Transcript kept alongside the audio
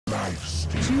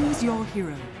Choose your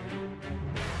hero.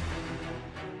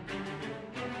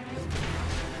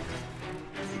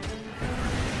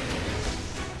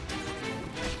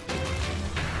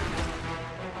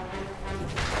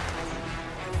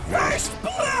 First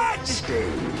blood!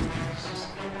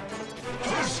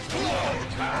 First blood!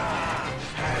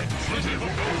 And pretty for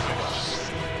both of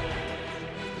us.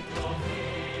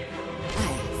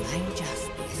 I'll find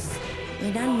justice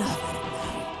in another way.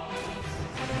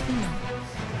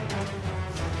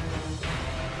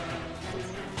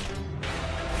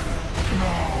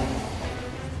 No.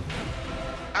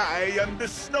 I am the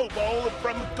snowball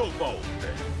from Kobold.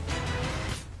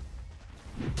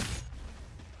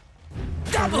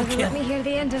 Double kill! Let me hear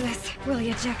the end of this, will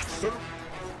you, Jax?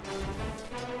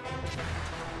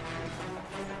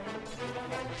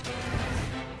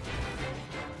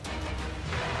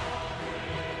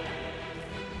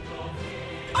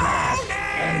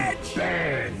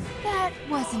 Burn! That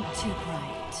wasn't too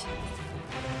bright.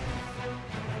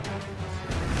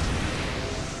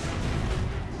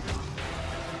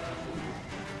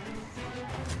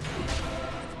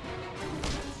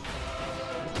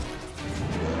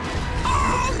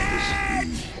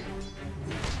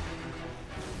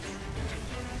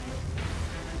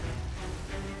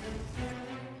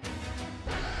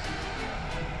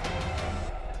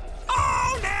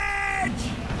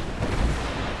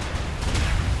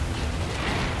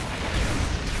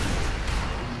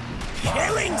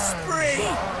 Killing spree!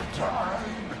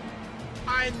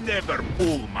 I never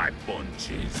pull my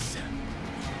punches.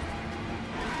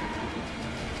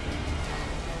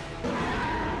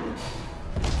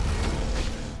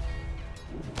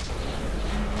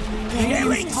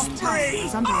 Killing Top tower spree!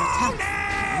 is under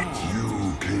attack.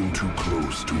 You came too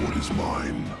close to what is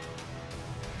mine.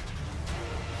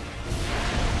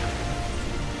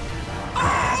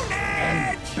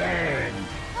 Burn!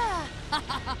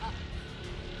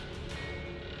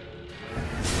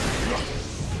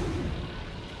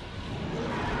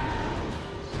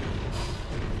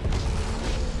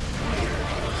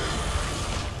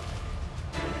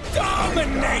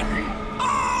 Dominate!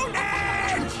 Own it!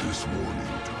 Take this warning.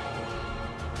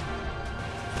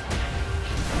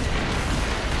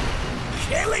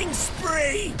 Killing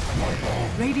spree!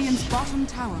 Radiant's bottom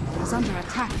tower is under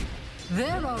attack.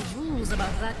 There are rules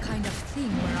about that kind of thing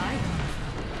where I come from.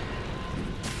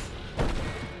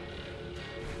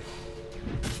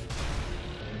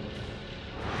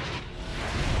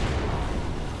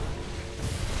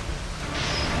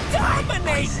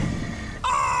 Dominate!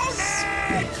 Own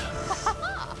it!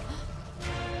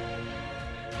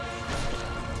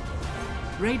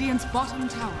 Radiant's bottom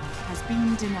tower has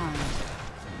been denied.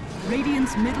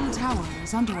 Radiant's middle tower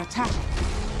is under attack.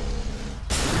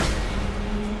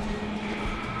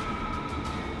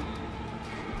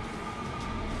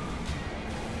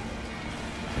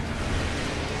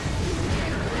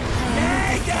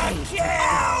 Mega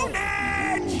kill!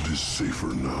 The world is safer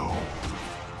now.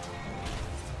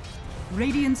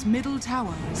 Radiant's middle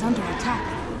tower is under attack.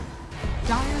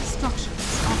 Dire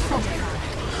structures are fortified.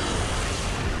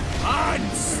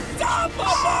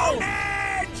 Unstoppable!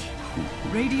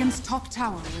 Radiant's top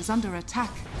tower is under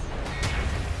attack.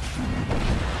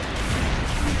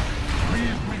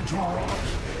 Leave me to rot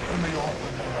in the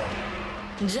open air.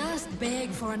 Just beg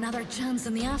for another chance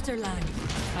in the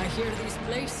afterlife. I hear these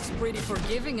places pretty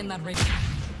forgiving in that regard.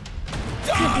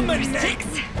 Dominate!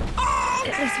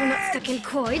 At least we're not stuck in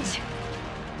Coige.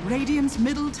 Radiant's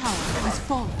middle tower has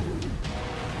fallen.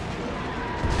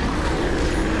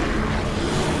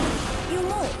 You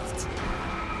moved.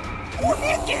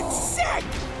 Wicked sick!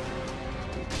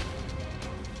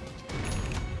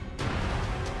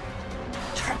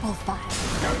 Triple five.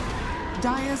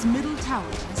 Dire's middle tower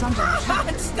is under attack.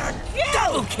 Monster kill!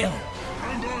 Double kill!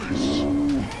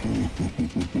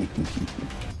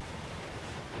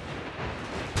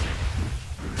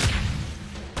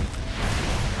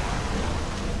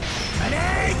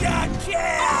 Mega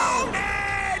kill!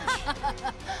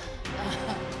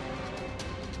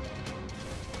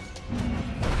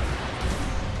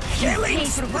 Killing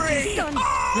spree!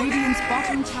 Radiant's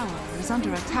bottom tower is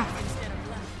under attack.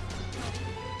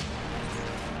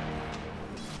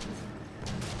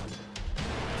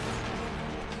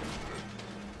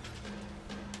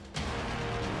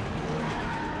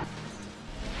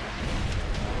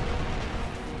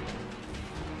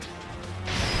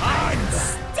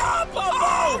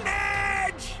 Unstoppable!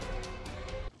 Edge!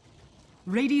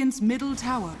 Radiant's middle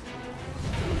tower.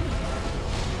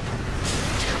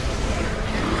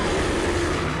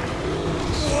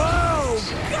 Whoa!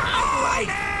 Godlike!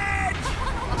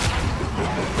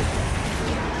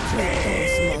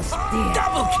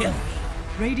 Double kill!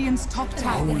 Radiant's top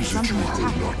How tower is is it under you heard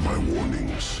attack. not my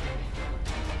warnings?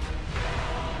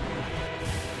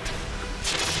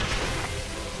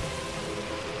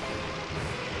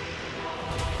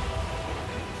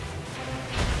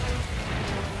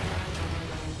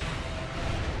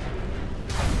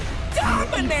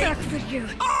 Back for you.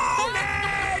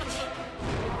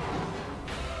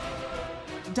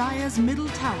 Dire's middle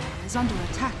tower is under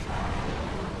attack.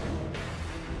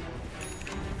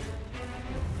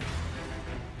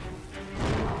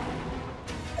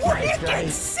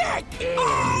 Wicked sick!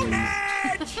 On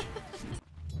edge!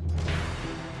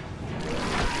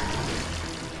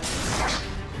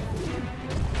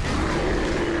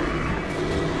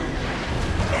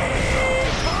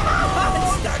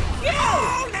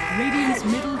 Radiant's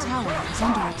middle tower is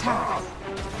under attack.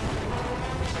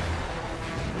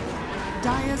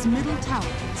 Dire's middle tower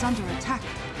is under attack.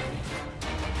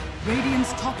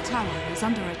 Radiant's top tower is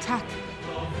under attack.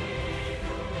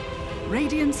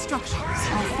 Radiant structures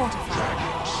are fortified.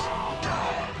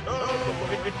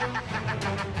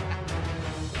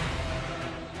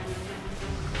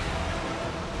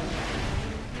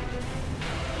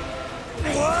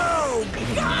 Whoa!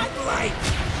 Godlike!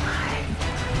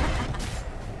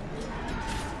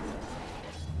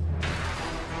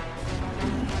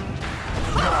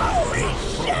 Holy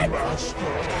shit!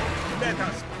 Let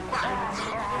us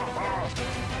fight!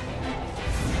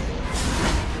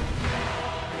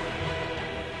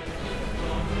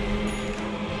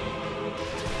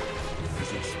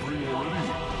 Is it spring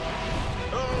already?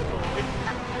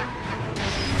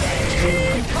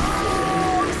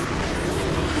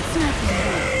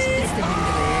 It's the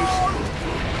humiliation.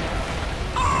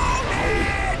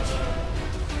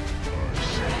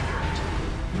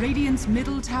 Radiant's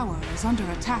middle tower is under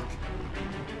attack.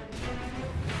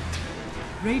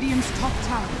 Radiant's top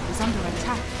tower is under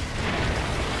attack.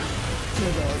 To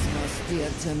those most dear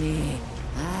to me,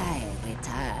 I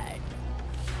return.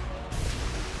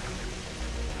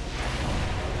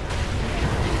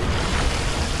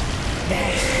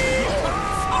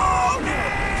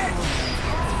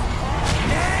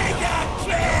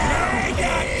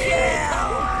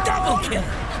 Double kill!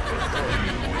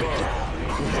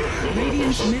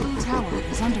 Radiant's middle tower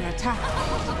is under attack.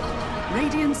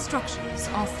 Radiant structures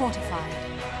are fortified.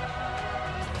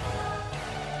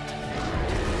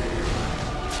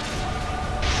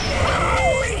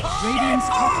 Radiant's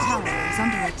top tower is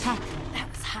under attack. That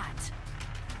was hot.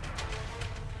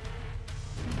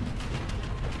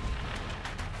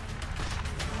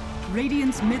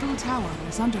 Radiant's middle tower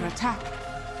is under attack.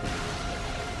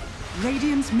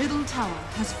 Radiant's middle tower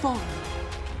has fallen.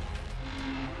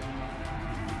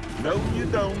 No, you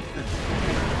don't.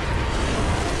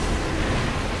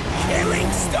 Killing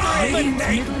Radiant's Starlight!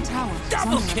 middle tower is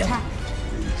Double under kill. attack.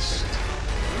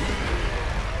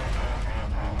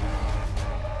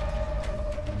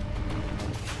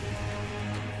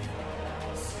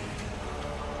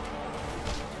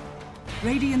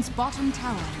 Radiant's bottom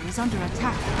tower is under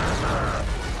attack.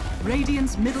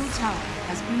 Radiant's middle tower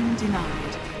has been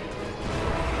denied.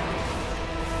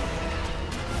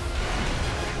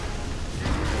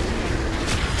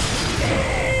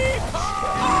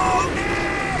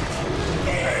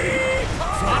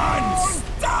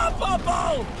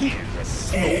 Unstoppable!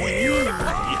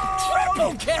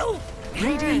 Triple kill!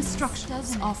 Radiant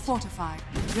structures are fortified.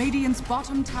 Radiant's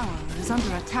bottom tower is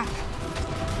under attack.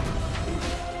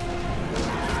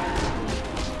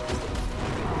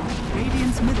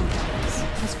 Radiant's middle barracks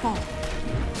has fallen.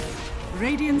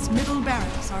 Radiant's middle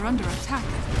barracks are under attack.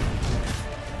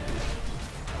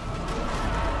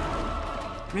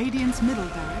 Radiant's middle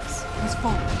barracks has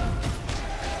fallen.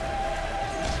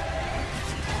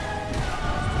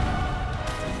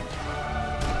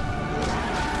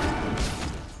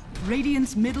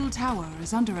 Radiant's middle tower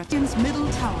is under attack. Radiant's middle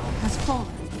tower has fallen.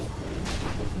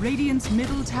 Radiant's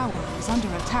middle tower is under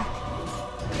attack.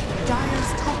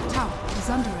 Dire's top tower is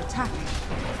under attack.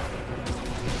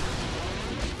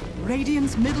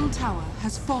 Radiant's middle tower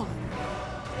has fallen.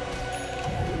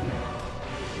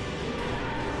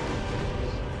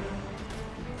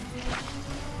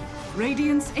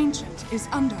 Radiant's ancient is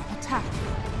under attack.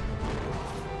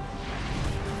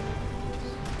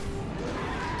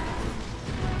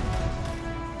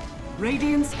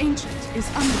 Radiant's ancient is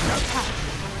under attack.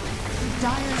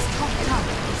 Dire's top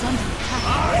tower is under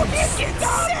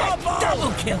attack.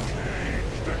 Double kill!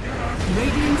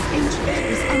 Radiant's ancient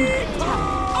is under attack.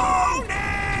 On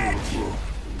edge!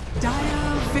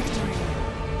 Dire victory.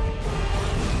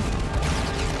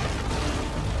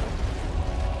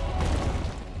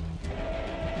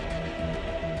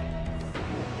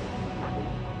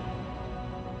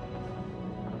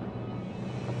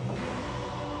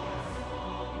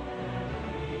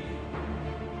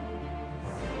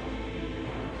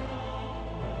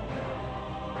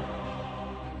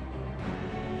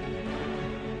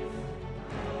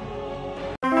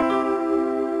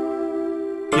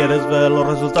 quieres ver los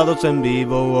resultados en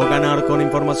vivo o ganar con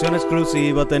información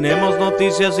exclusiva, tenemos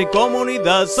noticias y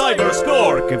comunidad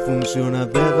Cyberscore que funciona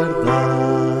de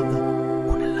verdad.